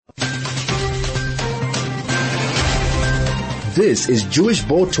This is Jewish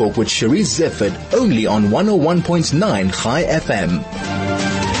Board Talk with Cherise Zefford, only on 101.9 High FM.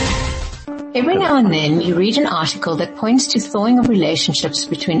 Every now and then you read an article that points to thawing of relationships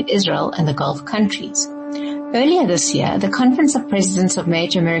between Israel and the Gulf countries. Earlier this year, the Conference of Presidents of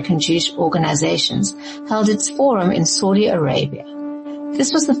Major American Jewish Organizations held its forum in Saudi Arabia.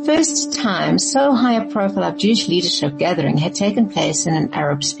 This was the first time so high a profile of Jewish leadership gathering had taken place in an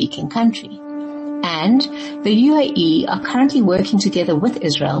Arab-speaking country. And the UAE are currently working together with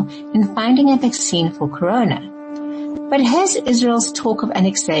Israel in finding a vaccine for corona. But has Israel's talk of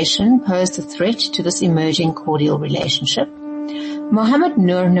annexation posed a threat to this emerging cordial relationship?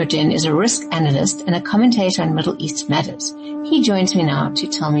 Mohamed-Nur Noordien is a risk analyst and a commentator on Middle East matters. He joins me now to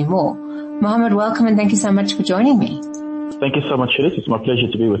tell me more. Mohammed, welcome and thank you so much for joining me. Thank you so much, Cherise. It's my pleasure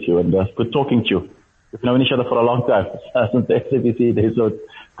to be with you and good talking to you. We've known each other for a long time, since the SABC days, so it's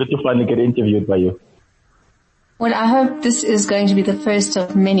good to finally get interviewed by you. Well, I hope this is going to be the first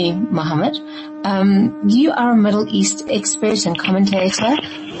of many, Mohammed. You are a Middle East expert and commentator.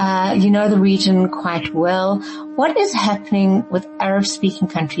 You know the region quite well. What is happening with Arab-speaking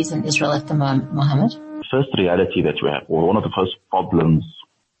countries in Israel at the moment, Mohammed? First reality that we have, or one of the first problems,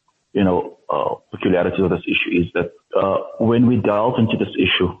 peculiarities of this issue is that when we delve into this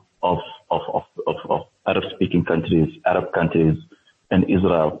issue of Arab-speaking countries, Arab countries, and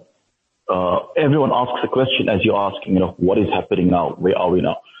Israel, everyone asks the question as you're asking, what is happening now? Where are we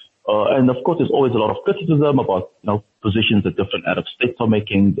now? And of course, there's always a lot of criticism about, positions that different Arab states are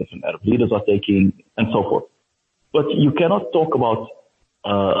making, different Arab leaders are taking, and so forth. But you cannot talk about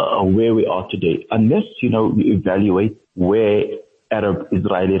where we are today unless, you evaluate where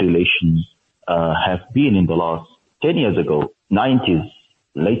Arab-Israeli relations have been in the last 10 years ago, 90s,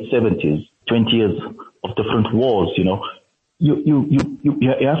 late 70s, 20 years of different wars, You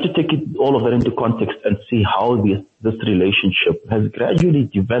have to take all of that into context and see how this relationship has gradually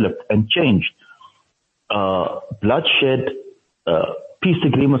developed and changed. Bloodshed, peace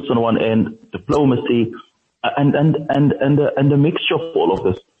agreements on one end, diplomacy, and the mixture of all of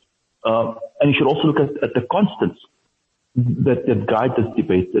this. And you should also look at the constants that guide this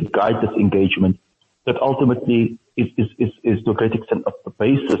debate, that guide this engagement, that ultimately is to a great extent the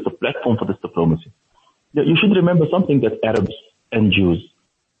basis, the platform for this diplomacy. You should remember something, that Arabs and Jews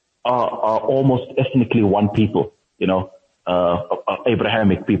are almost ethnically one people,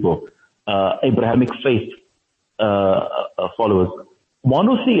 Abrahamic people, Abrahamic faith followers,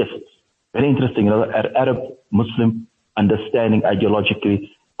 monotheists. Very interesting, Arab Muslim understanding ideologically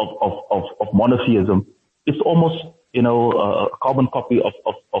of monotheism. It's almost, a carbon copy of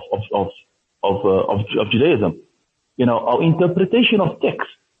Judaism. Our interpretation of text,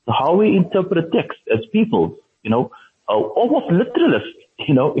 how we interpret text as people, almost literalist,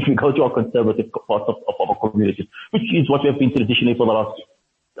 if you go to our conservative parts of our communities, which is what we have been traditionally for the last,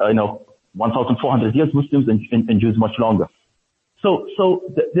 1,400 years, Muslims and Jews much longer. So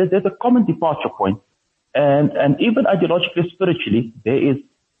there's a common departure point, and even ideologically, spiritually, there is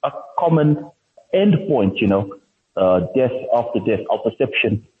a common end point, death after death, our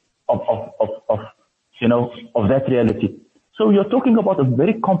perception of that reality. So you're talking about a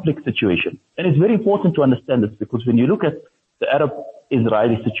very complex situation. And it's very important to understand this, because when you look at the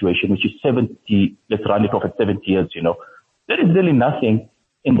Arab-Israeli situation, which is 70 years, there is really nothing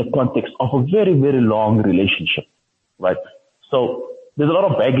in the context of a very, very long relationship, right? So there's a lot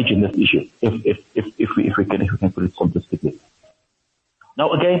of baggage in this issue, if we can put it simplistically.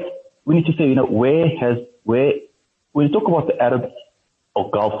 Now again, we need to say, when you talk about the Arabs or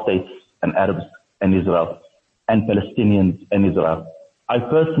Gulf states and Arabs and Israel, and Palestinians and Israel, I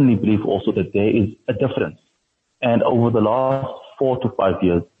personally believe also that there is a difference. And over the last 4 to 5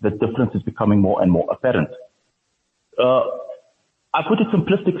 years, the difference is becoming more and more apparent. I put it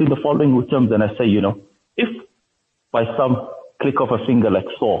simplistically in the following terms, and I say, if by some click of a finger, like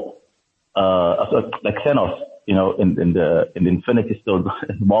Thor, like Thanos, in the Infinity Stone,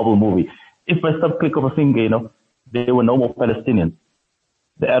 the Marvel movie, if by some click of a finger, there were no more Palestinians,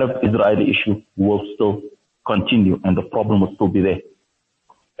 the Arab-Israeli issue will still continue and the problem will still be there.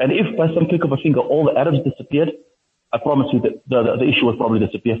 And if by some click of a finger all the Arabs disappeared, I promise you that the issue would probably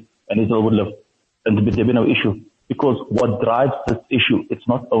disappear and Israel would live and there'd be no issue. Because what drives this issue, it's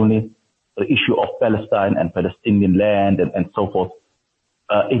not only the issue of Palestine and Palestinian land and so forth.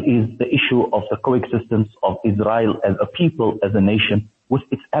 It is the issue of the coexistence of Israel as a people, as a nation, with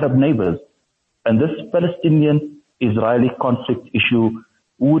its Arab neighbors. And this Palestinian-Israeli conflict issue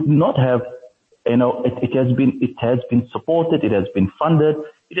would not have, it has been supported, it has been funded,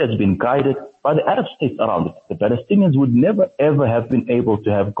 it has been guided by the Arab states around it. The Palestinians would never ever have been able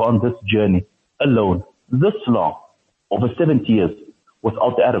to have gone this journey alone, this long, over 70 years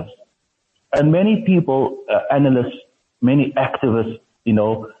without the Arabs. And many people, analysts, many activists,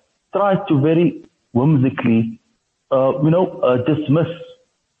 try to very whimsically, dismiss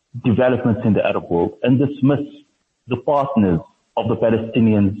developments in the Arab world and dismiss the partners of the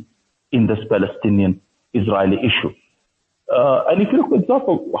Palestinians in this Palestinian-Israeli issue. And if you look, for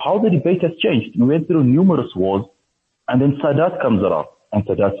example, how the debate has changed, we went through numerous wars, and then Sadat comes around, and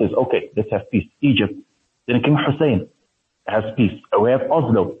Sadat says, okay, let's have peace. Egypt. Then King Hussein has peace. We have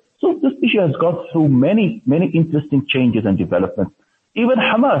Oslo. So this issue has gone through many, many interesting changes and developments. Even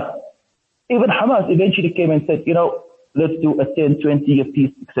Hamas eventually came and said, let's do a 10, 20-year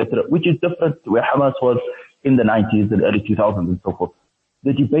peace, etc., which is different to where Hamas was in the 90s and early 2000s and so forth.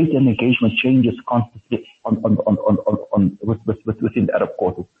 The debate and engagement changes constantly within the Arab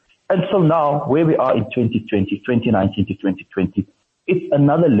quarter. And so now, where we are in 2019 to 2020, it's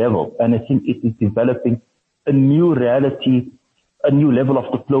another level, and I think it is developing a new reality, a new level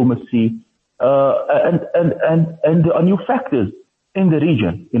of diplomacy, and there are new factors in the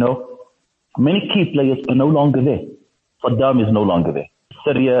region. Many key players are no longer there. Saddam is no longer there.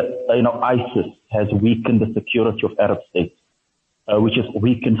 Syria, ISIS has weakened the security of Arab states, which has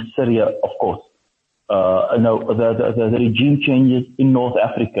weakened Syria, of course. The regime changes in North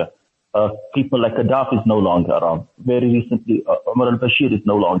Africa. People like Gaddafi is no longer around. Very recently, Omar al-Bashir is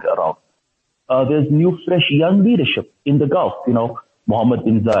no longer around. There's new, fresh, young leadership in the Gulf. Mohammed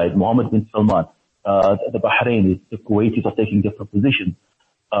bin Zayed, Mohammed bin Salman, the Bahrainis, the Kuwaitis are taking different positions.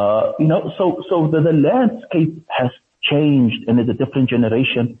 So the landscape has changed, and there's a different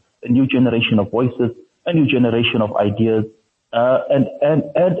generation, a new generation of voices, a new generation of ideas. And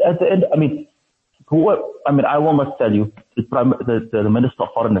at the end, I will must tell you, the Minister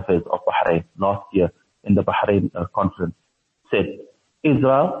of Foreign Affairs of Bahrain last year in the Bahrain conference said,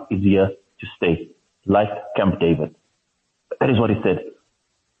 Israel is here to stay, like Camp David. That is what he said.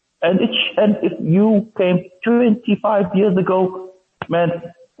 And if you came 25 years ago,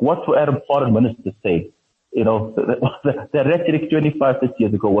 man, what would Arab foreign ministers say? The rhetoric 25, 30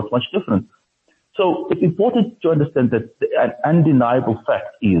 years ago was much different. So it's important to understand that an undeniable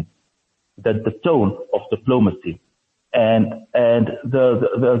fact is that the tone of diplomacy and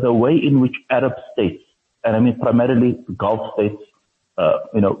the way in which Arab states, and I mean primarily the Gulf states,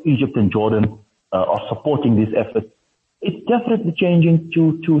 Egypt and Jordan are supporting these efforts, it's definitely changing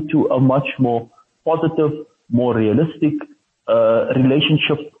to a much more positive, more realistic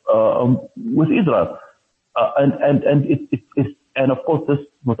relationship with Israel. And of course, this,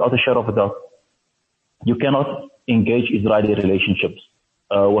 without a shadow of a doubt, you cannot engage Israeli relationships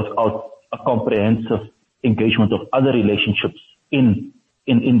without a comprehensive engagement of other relationships in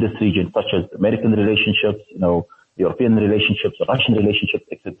this region, such as American relationships, European relationships, Russian relationships,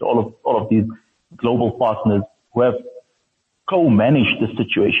 etc. All of these global partners who have co-managed the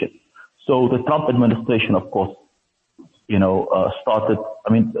situation. So the Trump administration, of course, started. I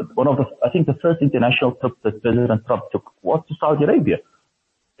think the first international trip that President Trump took was to Saudi Arabia.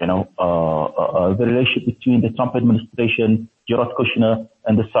 The relationship between the Trump administration, Jared Kushner,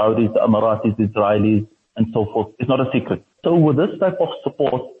 and the Saudis, the Emiratis, the Israelis, and so forth, is not a secret. So with this type of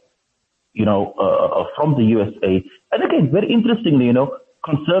support, from the USA, and again, very interestingly,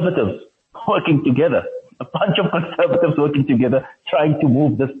 conservatives working together, a bunch of conservatives working together, trying to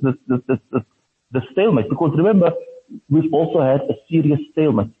move this stalemate. Because remember, we've also had a serious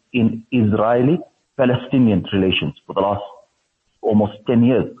stalemate in Israeli-Palestinian relations for the last almost 10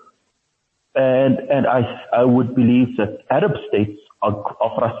 years. And I would believe that Arab states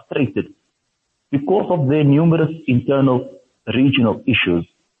are frustrated because of their numerous internal regional issues.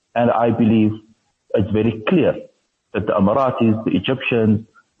 And I believe it's very clear that the Emiratis, the Egyptians,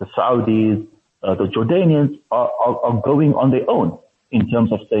 the Saudis, the Jordanians are going on their own in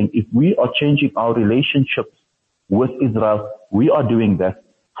terms of saying, if we are changing our relationships with Israel, we are doing that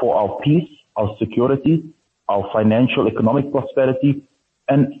for our peace, our security, our financial, economic prosperity,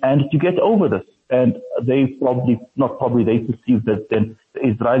 and to get over this. And they they perceive that then the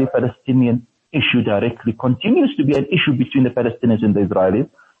Israeli-Palestinian issue directly continues to be an issue between the Palestinians and the Israelis.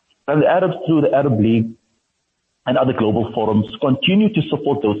 And the Arabs, through the Arab League and other global forums, continue to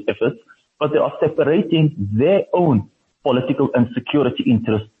support those efforts, but they are separating their own political and security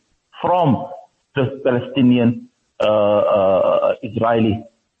interests from the Palestinian Israeli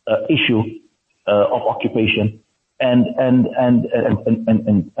issue of occupation and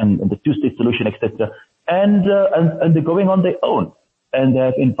the two-state solution, etc. And they're going on their own, and they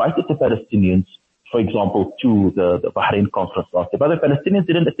have invited the Palestinians, for example, to the Bahrain conference last year. But the Palestinians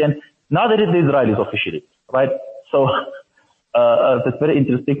didn't attend. Now they did the Israelis officially, right? So that's very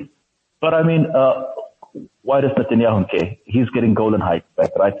interesting. But why does Netanyahu care? He's getting golden heights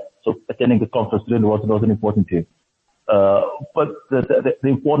back, right? So attending the conference really wasn't important to him. But the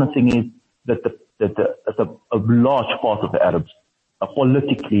important thing is that a large part of the Arabs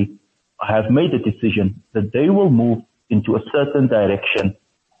politically have made a decision that they will move into a certain direction,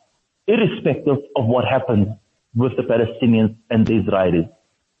 irrespective of what happens with the Palestinians and the Israelis.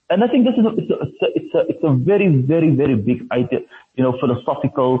 And I think this is it's a very, very, very big idea,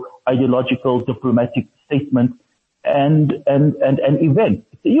 philosophical, ideological, diplomatic statement and event.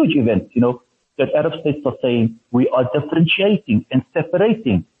 It's a huge event, that Arab states are saying we are differentiating and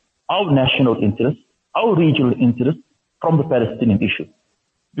separating our national interests, our regional interests from the Palestinian issue.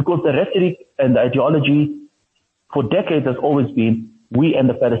 Because the rhetoric and the ideology for decades has always been we and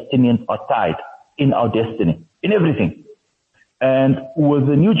the Palestinians are tied in our destiny, in everything. And with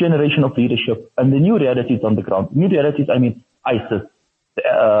the new generation of leadership and the new realities on the ground, new realities, I mean ISIS,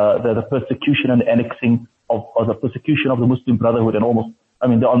 the persecution and the annexing of the persecution of the Muslim Brotherhood and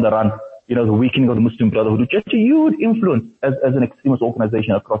they're on the run, the weakening of the Muslim Brotherhood, which has a huge influence as an extremist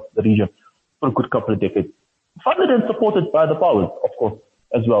organization across the region for a good couple of decades. Funded and supported by the powers, of course,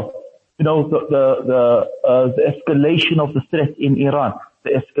 as well. The escalation of the threat in Iran,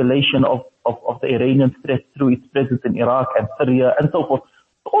 the escalation of the Iranian threat through its presence in Iraq and Syria and so forth.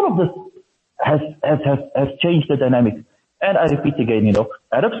 All of this has changed the dynamics. And I repeat again,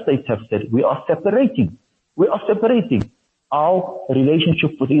 Arab states have said we are separating our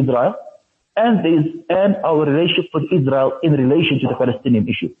relationship with Israel and our relationship with Israel in relation to the Palestinian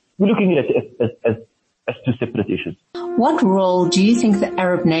issue. We're looking at it as two separate issues. What role do you think the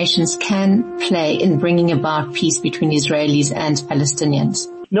Arab nations can play in bringing about peace between Israelis and Palestinians?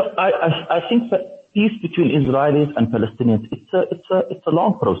 No, I think that peace between Israelis and Palestinians, it's a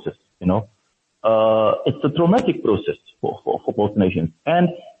long process, it's a traumatic process for both nations. And,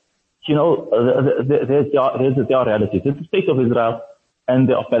 there's their realities. There's the state of Israel and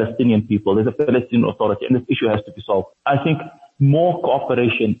there are Palestinian people. There's a Palestinian authority and this issue has to be solved. I think more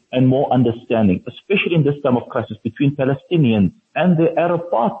cooperation and more understanding, especially in this time of crisis between Palestinians and their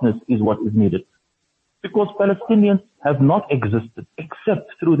Arab partners is what is needed. Because Palestinians have not existed except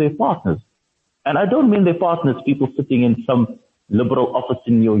through their partners. And I don't mean their partners, people sitting in some liberal office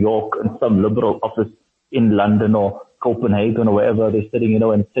in New York and some liberal office in London or Copenhagen or wherever they're sitting,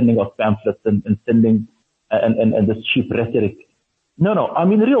 and sending out pamphlets and sending and this cheap rhetoric. No, I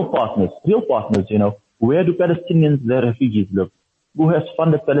mean real partners, where do Palestinians, their refugees live? Who has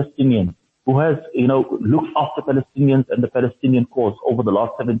funded Palestinians? Who has, looked after Palestinians and the Palestinian cause over the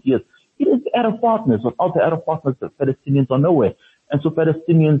last 70 years? It is the Arab partners. Without the Arab partners, the Palestinians are nowhere. And so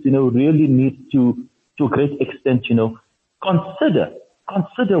Palestinians, really need to a great extent,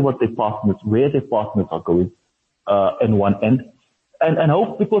 consider what their partners, where their partners are going, in one end. And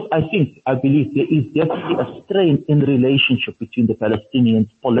hope, because I believe there is definitely a strain in the relationship between the Palestinians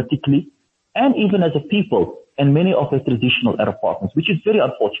politically and even as a people and many of their traditional Arab partners, which is very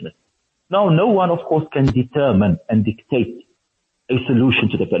unfortunate. Now, no one, of course, can determine and dictate a solution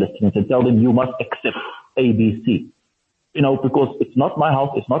to the Palestinians and tell them you must accept A, B, C. Because it's not my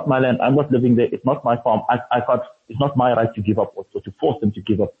house, it's not my land, I'm not living there, it's not my farm, I can't, it's not my right to give up or to force them to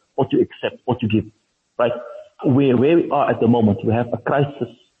give up or to accept or to give, right? Where we are at the moment, we have a crisis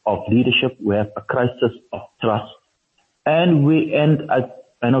of leadership, we have a crisis of trust, and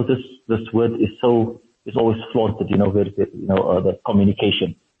I know this word is always flaunted, the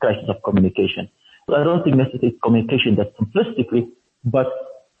communication, crisis of communication. So I don't think necessarily it's communication that simplistically, but,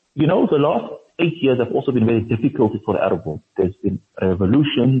 the last 8 years have also been very difficult for the Arab world. There's been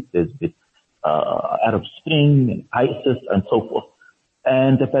revolutions, there's been Arab Spring, and ISIS, and so forth.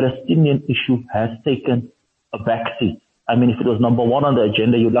 And the Palestinian issue has taken a backseat. I mean, if it was number 1 on the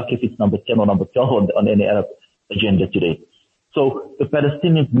agenda, you're lucky if it's number 10 or number 12 on any Arab agenda today. So the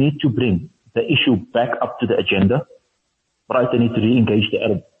Palestinians need to bring the issue back up to the agenda, right? They need to re-engage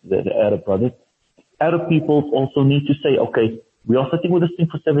the Arab brothers. Arab peoples also need to say, okay, we are sitting with this thing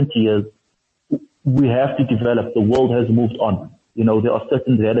for 70 years. We have to develop. The world has moved on. There are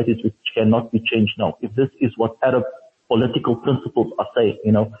certain realities which cannot be changed now. If this is what Arab political principles are saying,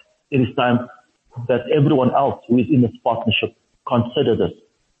 it is time that everyone else who is in this partnership consider this.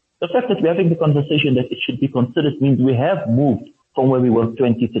 The fact that we're having the conversation that it should be considered means we have moved from where we were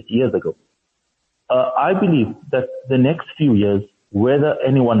 20, 30 years ago. I believe that the next few years, whether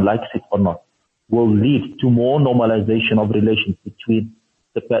anyone likes it or not, will lead to more normalization of relations between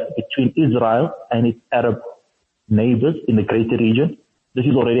Israel and its Arab neighbors in the greater region. This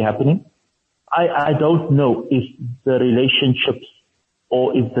is already happening. I don't know if the relationships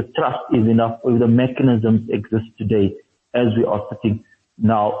or if the trust is enough, or if the mechanisms exist today as we are sitting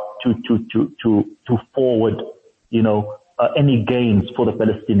now to forward, any gains for the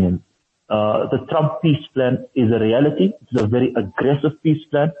Palestinians. The Trump peace plan is a reality. It's a very aggressive peace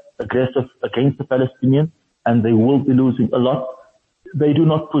plan, aggressive against the Palestinians, and they will be losing a lot. They do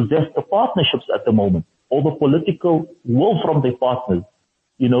not possess the partnerships at the moment or the political will from their partners,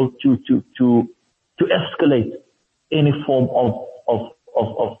 to escalate any form of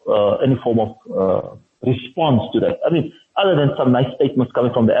response to that. I mean, other than some nice statements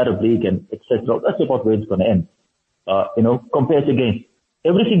coming from the Arab League and etc., that's about where it's going to end. Compared again,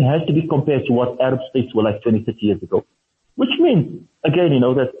 everything has to be compared to what Arab states were like 20, 30 years ago, which means again,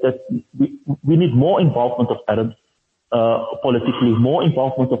 that we need more involvement of Arabs politically, more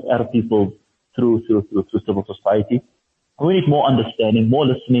involvement of Arab people through civil society. We need more understanding, more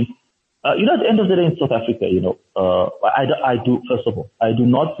listening. At the end of the day in South Africa, first of all, I do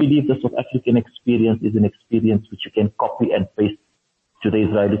not believe the South African experience is an experience which you can copy and paste to the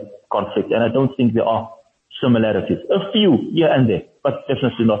Israeli conflict. And I don't think there are similarities. A few here and there, but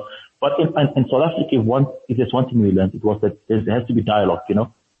definitely not. But in South Africa, if there's one thing we learned, it was that there has to be dialogue,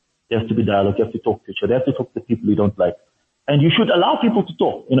 There has to be dialogue. You have to talk to each other. You have to talk to people you don't like. And you should allow people to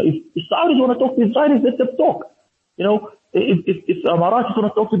talk. If Saudis want to talk to Israelis, let them talk. If Emiratis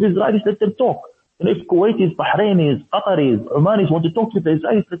want to talk to the Israelis, let them talk. If Kuwaitis, Bahrainis, Qataris, Omanis want to talk to the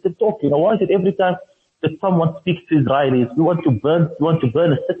Israelis, let them talk. Why is it every time that someone speaks to Israelis, we want to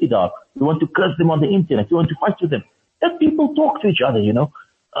burn a city down. We want to curse them on the internet. We want to fight with them. Let people talk to each other,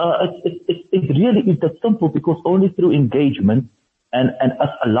 It really is that simple, because only through engagement and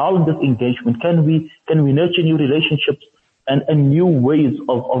us allowing this engagement can we nurture new relationships and new ways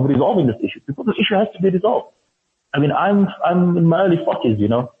of resolving this issue, because this issue has to be resolved. I mean, I'm in my early 40s,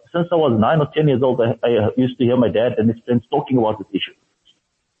 Since I was 9 or 10 years old, I used to hear my dad and his friends talking about this issue.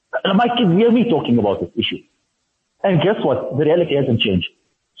 And my kids hear me talking about this issue. And guess what? The reality hasn't changed.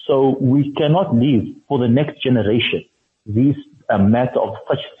 So we cannot leave for the next generation these matter of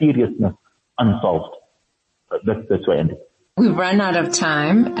such seriousness unsolved. That's where I ended. We've run out of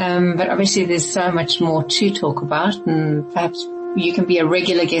time, but obviously there's so much more to talk about, and perhaps you can be a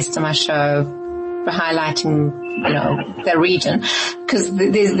regular guest on my show for highlighting, the region, because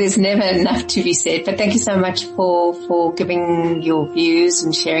there's never enough to be said. But thank you so much for giving your views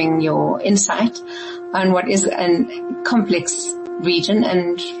and sharing your insight on what is a complex region,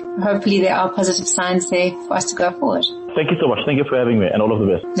 and hopefully there are positive signs there for us to go forward. Thank you so much. Thank you for having me, and all of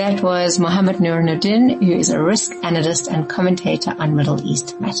the best. That was Mohamed-Nur Noordien, who is a risk analyst and commentator on Middle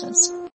East matters.